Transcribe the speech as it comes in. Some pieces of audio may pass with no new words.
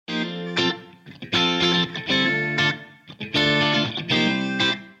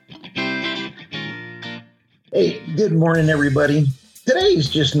Hey, good morning, everybody. Today's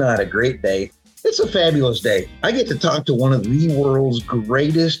just not a great day. It's a fabulous day. I get to talk to one of the world's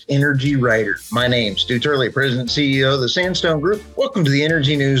greatest energy writers. My name's Stu Turley, President and CEO of the Sandstone Group. Welcome to the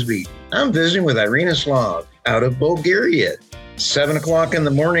Energy News Beat. I'm visiting with Irina Slav out of Bulgaria. 7 o'clock in the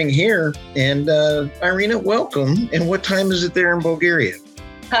morning here. And Irina, welcome. And what time is it there in Bulgaria?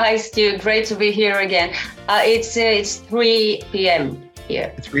 Hi, Stu. Great to be here again. It's 3 p.m.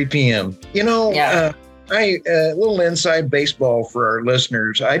 here. 3 p.m. You know, a little inside baseball for our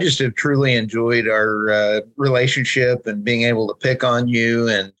listeners. I just have truly enjoyed our relationship and being able to pick on you,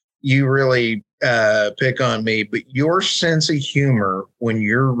 and you really pick on me. But your sense of humor when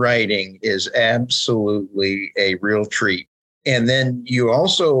you're writing is absolutely a real treat. And then you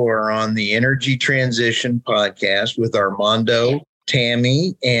also are on the Energy Transition podcast with Armando,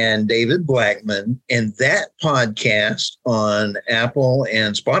 Tammy, and David Blackman. And that podcast on Apple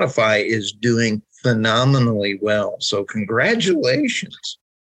and Spotify is doing phenomenally well. So congratulations.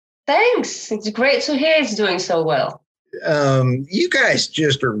 Thanks. It's great to hear it's doing so well. You guys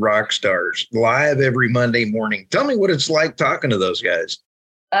just are rock stars, live every Monday morning. Tell me what it's like talking to those guys.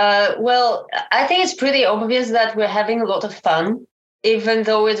 Well, I think it's pretty obvious that we're having a lot of fun, even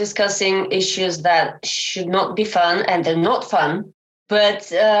though we're discussing issues that should not be fun, and they're not fun. But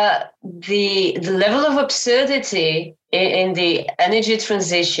the level of absurdity in the energy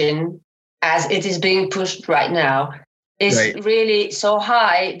transition, as it is being pushed right now, is really so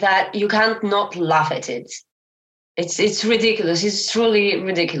high that you can't not laugh at it. It's ridiculous. It's truly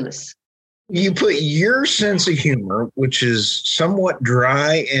ridiculous. You put your sense of humor, which is somewhat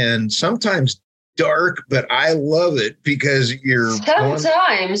dry and sometimes dark, but I love it because you're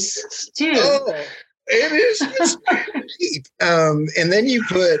sometimes too. Oh, it is. It's great. And then you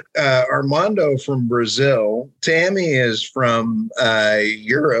put Armando from Brazil, Tammy is from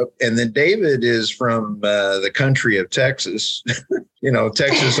Europe, and then David is from the country of Texas. You know,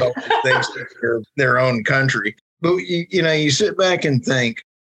 Texas always thinks they're their own country. But, you sit back and think,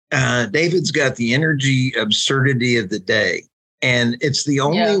 David's got the energy absurdity of the day. And it's the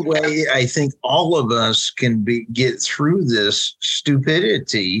only way I think all of us can get through this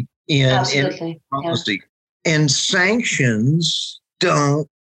stupidity in honesty. And sanctions don't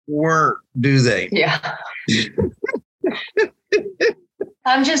work, do they? Yeah.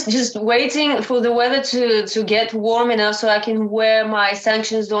 I'm just waiting for the weather to get warm enough so I can wear my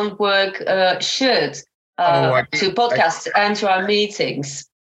sanctions don't work shirt to podcasts and to our meetings.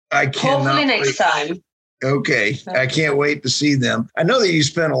 I cannot Hopefully next time. Okay. I can't wait to see them. I know that you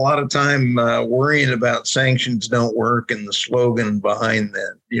spent a lot of time worrying about sanctions don't work and the slogan behind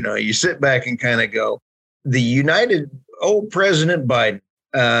that. You know, you sit back and kind of go, President Biden,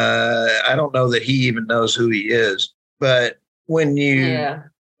 I don't know that he even knows who he is. But when when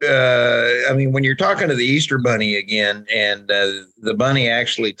you're talking to the Easter Bunny again and the bunny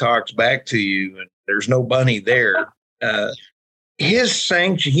actually talks back to you and there's no bunny there, his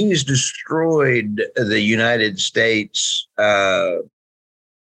sanction, he's destroyed the United States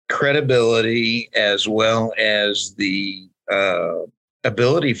credibility as well as the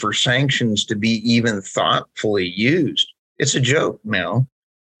ability for sanctions to be even thoughtfully used. It's a joke now.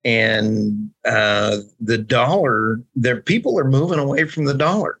 And the dollar, people are moving away from the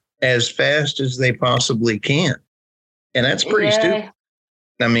dollar as fast as they possibly can. And that's pretty stupid.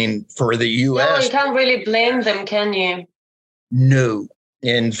 I mean, for the U.S. No, you can't really blame them, can you? No.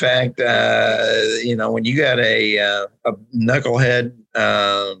 In fact, when you got a knucklehead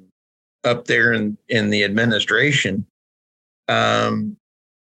up there in the administration,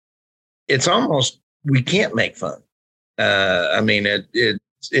 it's almost, we can't make fun.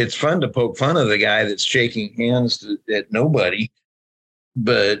 It's fun to poke fun of the guy that's shaking hands at nobody,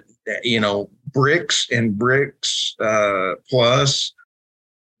 but BRICS and BRICS plus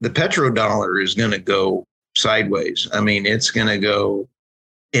the petrodollar is going to go sideways. I mean, it's going to go,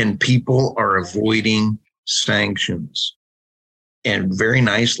 and people are avoiding sanctions, and very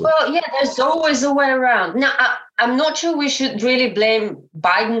nicely. Well, yeah, there's always a way around. Now, I'm not sure we should really blame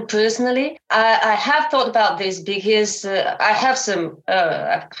Biden personally. I have thought about this because I have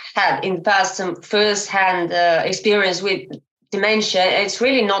I've had in the past some first-hand experience with dementia. It's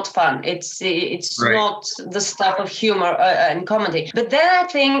really not fun. It's not the stuff of humor and comedy. But then I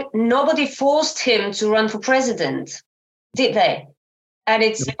think nobody forced him to run for president, did they? And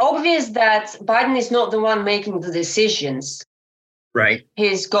it's obvious that Biden is not the one making the decisions. Right.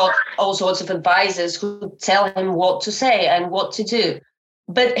 He's got all sorts of advisors who tell him what to say and what to do.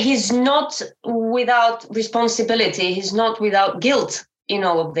 But he's not without responsibility. He's not without guilt in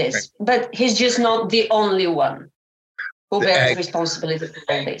all of this. Right. But he's just not the only one who bears responsibility for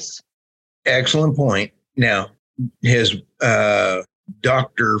all this. Excellent point. Now, his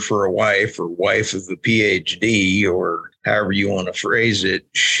doctor for a wife or wife of a PhD or however you want to phrase it,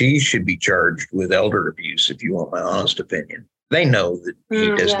 she should be charged with elder abuse, if you want my honest opinion. They know that he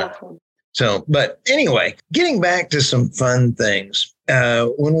does not. So, but anyway, getting back to some fun things.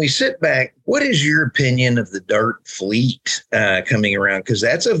 When we sit back, what is your opinion of the dark fleet coming around? Because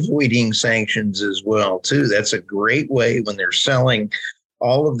that's avoiding sanctions as well, too. That's a great way when they're selling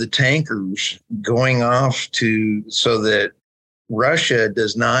all of the tankers going off to so that Russia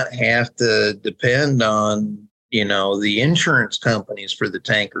does not have to depend on, the insurance companies for the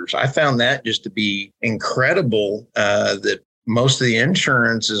tankers. I found that just to be incredible that most of the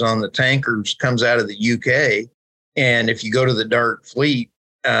insurance is on the tankers comes out of the UK. And if you go to the dark fleet,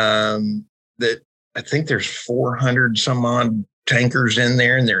 that I think there's 400 some odd tankers in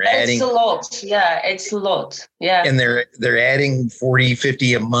there, and they're adding. It's a lot. Yeah, it's a lot. Yeah. And they're adding 40,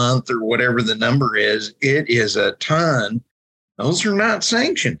 50 a month or whatever the number is. It is a ton. Those are not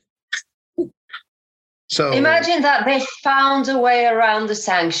sanctioned. So imagine that they found a way around the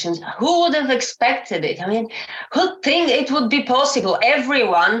sanctions. Who would have expected it? I mean, who'd think it would be possible?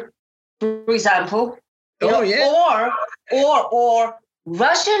 Everyone, for example, or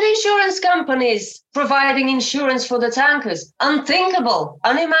Russian insurance companies providing insurance for the tankers. Unthinkable,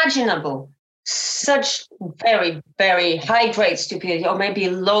 unimaginable. Such very, very high-grade stupidity, or maybe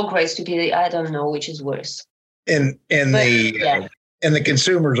low-grade stupidity. I don't know which is worse. And the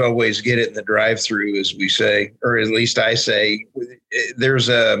consumers always get it in the drive-through, as we say, or at least I say. There's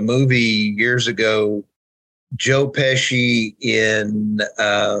a movie years ago, Joe Pesci in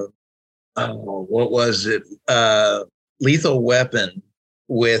what was it? Lethal Weapon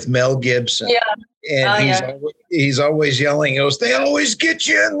with Mel Gibson. Yeah. And he's always yelling, he goes, "They always get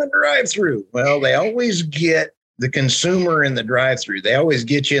you in the drive-through." Well, they always get the consumer in the drive-through. They always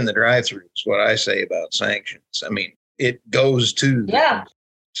get you in the drive-through is what I say about sanctions. I mean, it goes to them.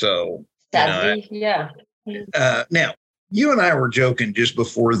 So sadly, now, you and I were joking just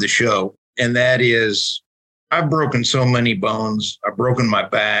before the show, and that is, I've broken so many bones. I've broken my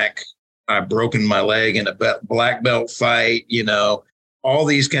back. I've broken my leg in a black belt fight, all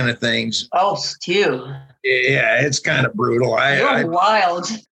these kind of things. Oh, Stu. Yeah, it's kind of brutal. You're wild.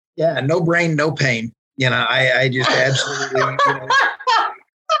 Yeah, no brain, no pain. I just absolutely,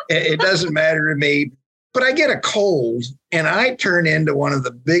 it doesn't matter to me. But I get a cold and I turn into one of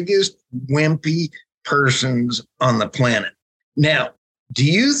the biggest wimpy persons on the planet. Now, do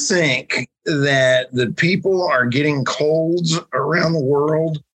you think that the people are getting colds around the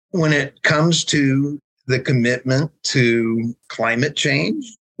world when it comes to the commitment to climate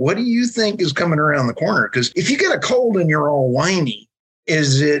change? What do you think is coming around the corner? Because if you get a cold and you're all whiny,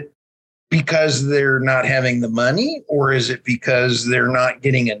 is it because they're not having the money, or is it because they're not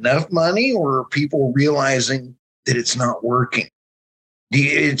getting enough money, or are people realizing that it's not working?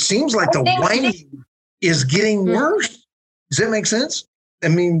 It seems like the whining is getting worse. Does that make sense? I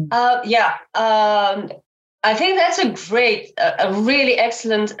mean, I think that's a really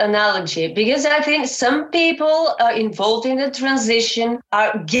excellent analogy, because I think some people involved in the transition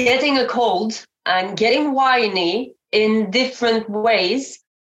are getting a cold and getting whiny in different ways.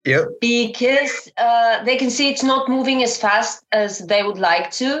 Yep. Because they can see it's not moving as fast as they would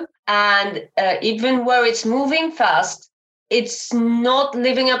like to. And even where it's moving fast, it's not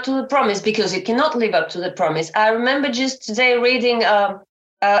living up to the promise, because it cannot live up to the promise. I remember just today reading a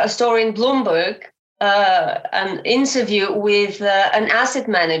story in Bloomberg, an interview with an asset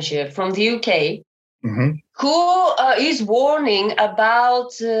manager from the UK, who is warning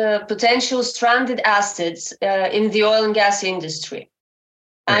about potential stranded assets in the oil and gas industry.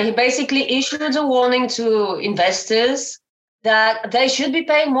 And he basically issued a warning to investors that they should be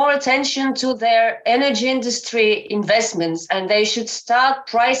paying more attention to their energy industry investments, and they should start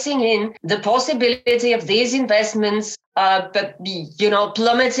pricing in the possibility of these investments,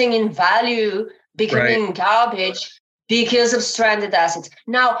 plummeting in value, becoming garbage because of stranded assets.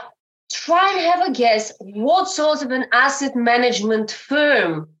 Now, try and have a guess what sort of an asset management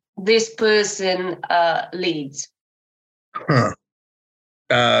firm this person leads.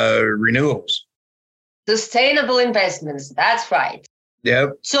 Renewables. Sustainable investments. That's right.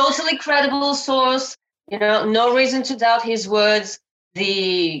 Yep. Totally credible source. No reason to doubt his words.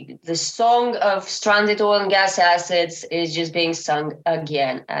 The song of stranded oil and gas assets is just being sung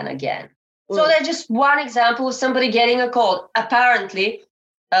again and again. So that's just one example of somebody getting a call. Apparently,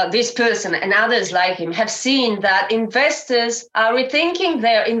 this person and others like him have seen that investors are rethinking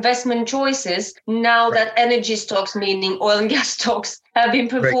their investment choices now that energy stocks, meaning oil and gas stocks, have been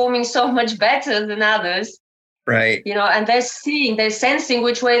performing so much better than others. Right. And they're sensing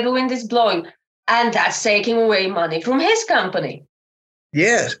which way the wind is blowing. And that's taking away money from his company.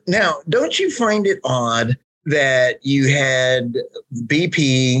 Yes. Now, don't you find it odd that you had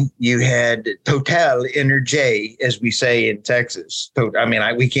BP, you had Total Energy, as we say in Texas?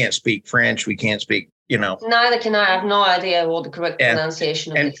 We can't speak French. We can't speak, Neither can I. I have no idea what the correct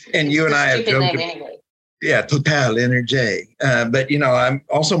pronunciation of it is. And you and I have joked. Anyway. Yeah, Total Energy. But, I'm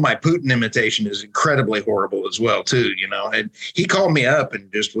also, my Putin imitation is incredibly horrible as well, too, And he called me up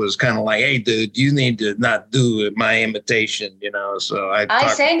and just was kind of like, hey, dude, you need to not do my imitation, So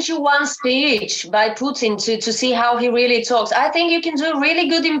I sent you one speech by Putin to see how he really talks. I think you can do a really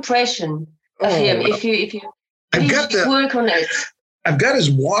good impression of him if you work on it. I've got his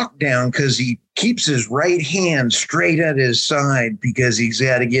walk down because he keeps his right hand straight at his side because he's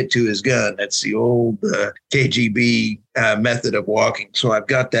got to get to his gun. That's the old KGB method of walking. So I've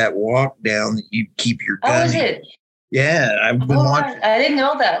got that walk down that you keep your gun. Oh, is it? Yeah, I've been watching. I didn't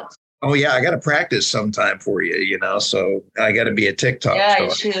know that. Oh, yeah, I got to practice sometime for you, so I got to be a TikTok star. Yeah,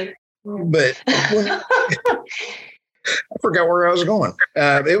 you should. But I forgot where I was going.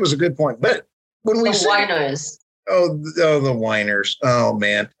 It was a good point. But when we whiners. Oh, the whiners. Oh,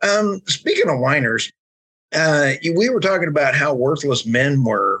 man. Speaking of whiners, we were talking about how worthless men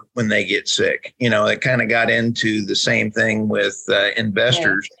were when they get sick. It kind of got into the same thing with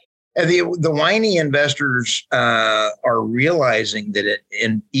investors. Yeah. The whiny investors are realizing that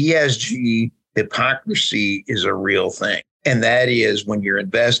in ESG, hypocrisy is a real thing. And that is when you're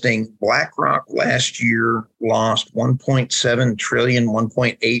investing. BlackRock last year lost 1.7 trillion,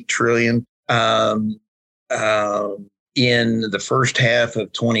 1.8 trillion. In the first half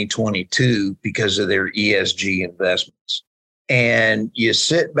of 2022 because of their ESG investments. And you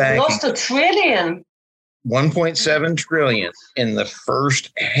sit back. Lost $1 trillion. 1.7 trillion in the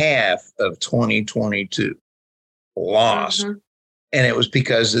first half of 2022. Lost. Mm-hmm. And it was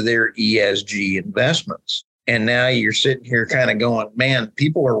because of their ESG investments. And now you're sitting here kind of going, man,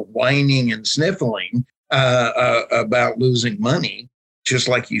 people are whining and sniffling about losing money. Just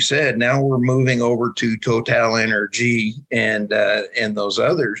like you said, now we're moving over to Total Energy and those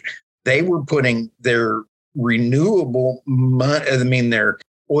others. They were putting their renewable money, their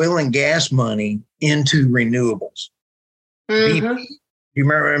oil and gas money into renewables. Mm-hmm. BP, you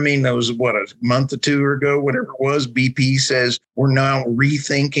remember, that was a month or two ago, whatever it was. BP says we're now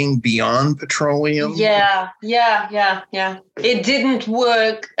rethinking beyond petroleum. Yeah. It didn't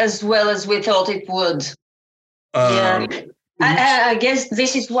work as well as we thought it would. I guess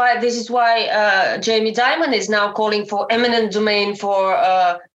this is why Jamie Dimon is now calling for eminent domain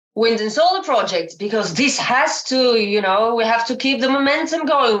for wind and solar projects, because this has to, we have to keep the momentum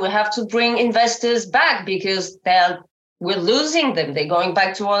going. We have to bring investors back because we're losing them. They're going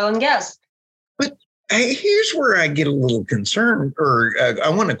back to oil and gas. But here's where I get a little concerned, or I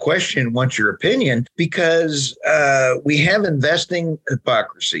want to question what's your opinion, because we have investing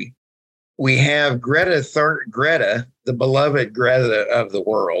hypocrisy. We have Greta, the beloved Greta of the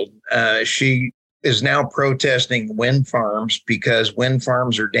world. She is now protesting wind farms because wind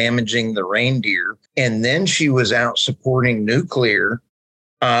farms are damaging the reindeer. And then she was out supporting nuclear.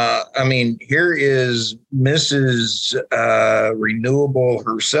 Here is Mrs. Renewable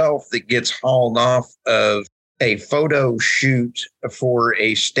herself that gets hauled off of a photo shoot for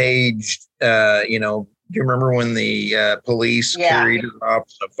a staged, do you remember when the police carried her off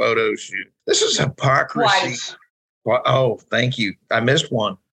in a photo shoot? This is hypocrisy. Well, oh, thank you. I missed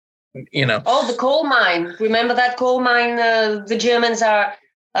one. Oh, the coal mine. Remember that coal mine? The Germans are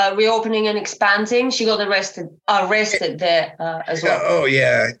reopening and expanding. She got arrested there as well. Oh,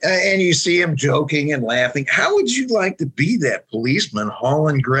 yeah. And you see him joking and laughing. How would you like to be that policeman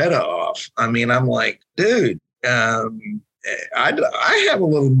hauling Greta off? I'm like, dude, I have a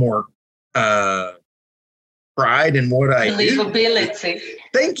little more pride in what I do. Believability.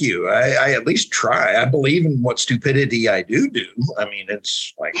 Thank you. I at least try. I believe in what stupidity I do.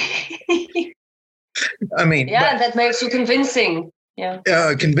 It's like, that makes you convincing. Yeah.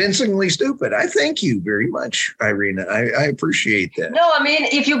 Convincingly stupid. I thank you very much, Irina. I appreciate that. No,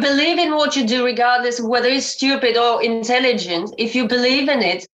 if you believe in what you do, regardless of whether it's stupid or intelligent, if you believe in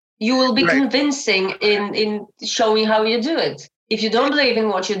it, you will be convincing in showing how you do it. If you don't believe in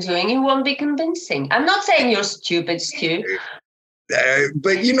what you're doing, you won't be convincing. I'm not saying you're stupid, Stu.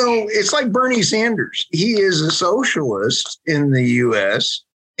 But, it's like Bernie Sanders. He is a socialist in the U.S.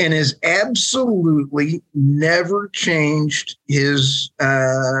 and has absolutely never changed his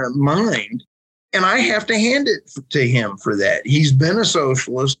mind. And I have to hand it to him for that. He's been a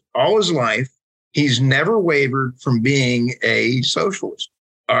socialist all his life. He's never wavered from being a socialist.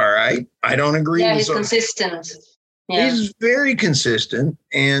 All right. I don't agree. Yeah, he's consistent. Yeah. He's very consistent.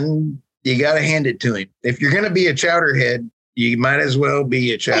 And You got to hand it to him. If you're going to be a chowderhead, you might as well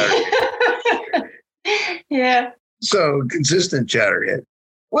be a chowderhead. Yeah. So consistent chowderhead.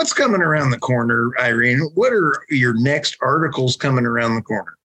 What's coming around the corner, Irene? What are your next articles coming around the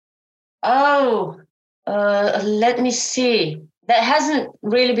corner? Oh, let me see. There hasn't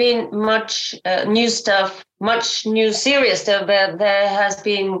really been much new stuff, much new serious stuff, but there has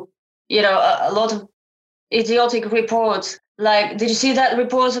been, a lot of idiotic reports. Like, did you see that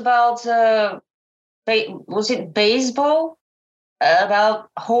report about, was it baseball? About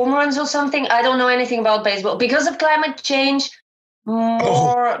home runs or something? I don't know anything about baseball. Because of climate change, there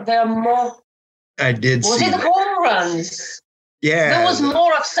are more. I did was see it that. Home runs? Yeah. There was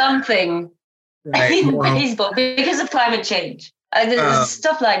more of something in baseball because of climate change.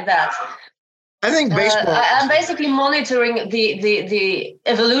 Stuff like that. I think baseball. I'm basically monitoring the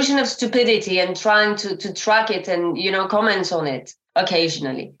evolution of stupidity and trying to track it and comment on it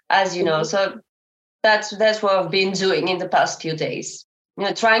occasionally, as you know. So that's what I've been doing in the past few days.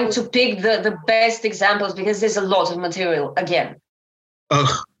 Trying to pick the best examples because there's a lot of material again.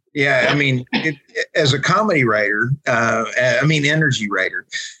 Oh yeah, I mean, as a comedy writer, energy writer,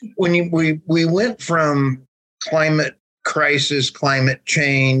 when we went from climate crisis, climate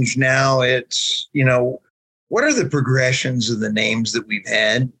change. Now it's, what are the progressions of the names that we've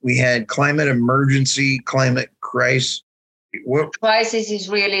had? We had climate emergency, climate crisis. Crisis is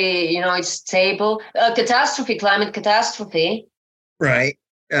really, it's stable. Catastrophe, climate catastrophe. Right.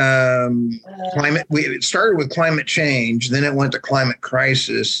 Climate. It started with climate change, then it went to climate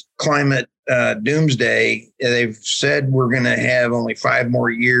crisis, climate doomsday. They've said we're going to have only 5 more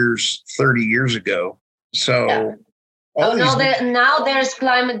years, 30 years ago. So. Yeah. Now there's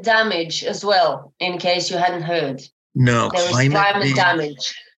climate damage as well, in case you hadn't heard. No, there is climate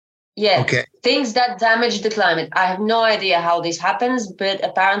damage. Yeah, okay. Things that damage the climate. I have no idea how this happens, but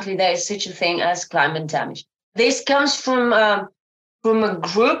apparently there is such a thing as climate damage. This comes from a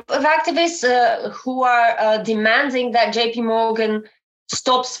group of activists who are demanding that JP Morgan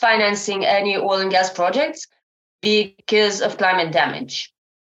stops financing any oil and gas projects because of climate damage.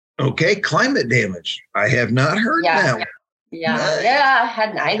 Okay, climate damage. I have not heard that one. Yeah, I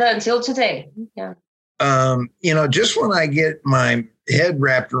hadn't either until today. Yeah. Just when I get my head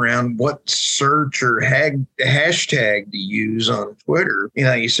wrapped around what search or hashtag to use on Twitter,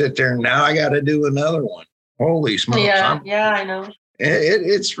 you sit there and now I got to do another one. Holy smokes. Yeah, I know.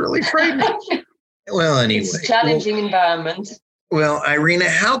 It's really frightening. Well, anyway. It's a challenging environment. Well, Irina,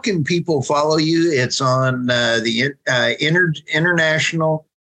 how can people follow you? It's on the international...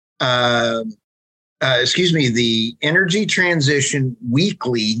 the Energy Transition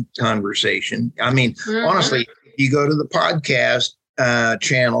Weekly Conversation. I mean, honestly, if you go to the podcast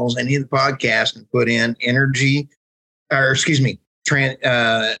channels, any of the podcasts, and put in Energy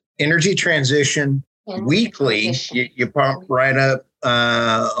Transition Weekly, you pop right up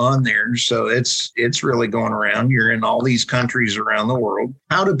on there. So it's really going around. You're in all these countries around the world.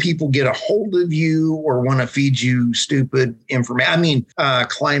 How do people get a hold of you or want to feed you stupid information? I mean,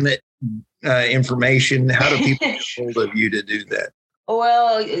 climate information. How do people get a hold of you to do that?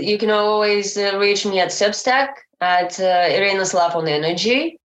 Well, you can always reach me at Substack at Irina Slav on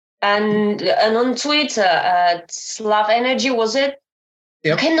Energy, and on Twitter at Slav Energy. Was it?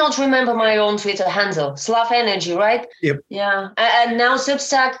 Yep. I cannot remember my own Twitter handle. Slav Energy, right? Yep. Yeah. And now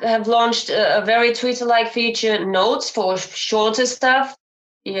Substack have launched a very Twitter-like feature, notes for shorter stuff.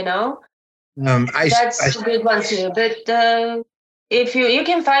 That's a good one too. But if you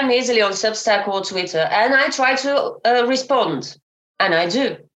can find me easily on Substack or Twitter, and I try to respond, and I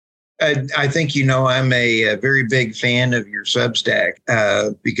do. I think I'm a very big fan of your Substack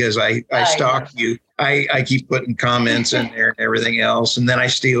because I stalk you. I keep putting comments in there and everything else, and then I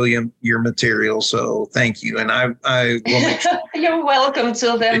steal your material. So thank you, and I will make sure. You're welcome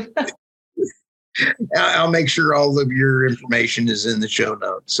to them. I'll make sure all of your information is in the show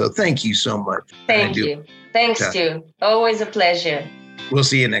notes. So thank you so much. Thank you. Thanks, Stu. Always a pleasure. We'll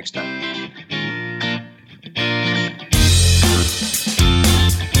see you next time.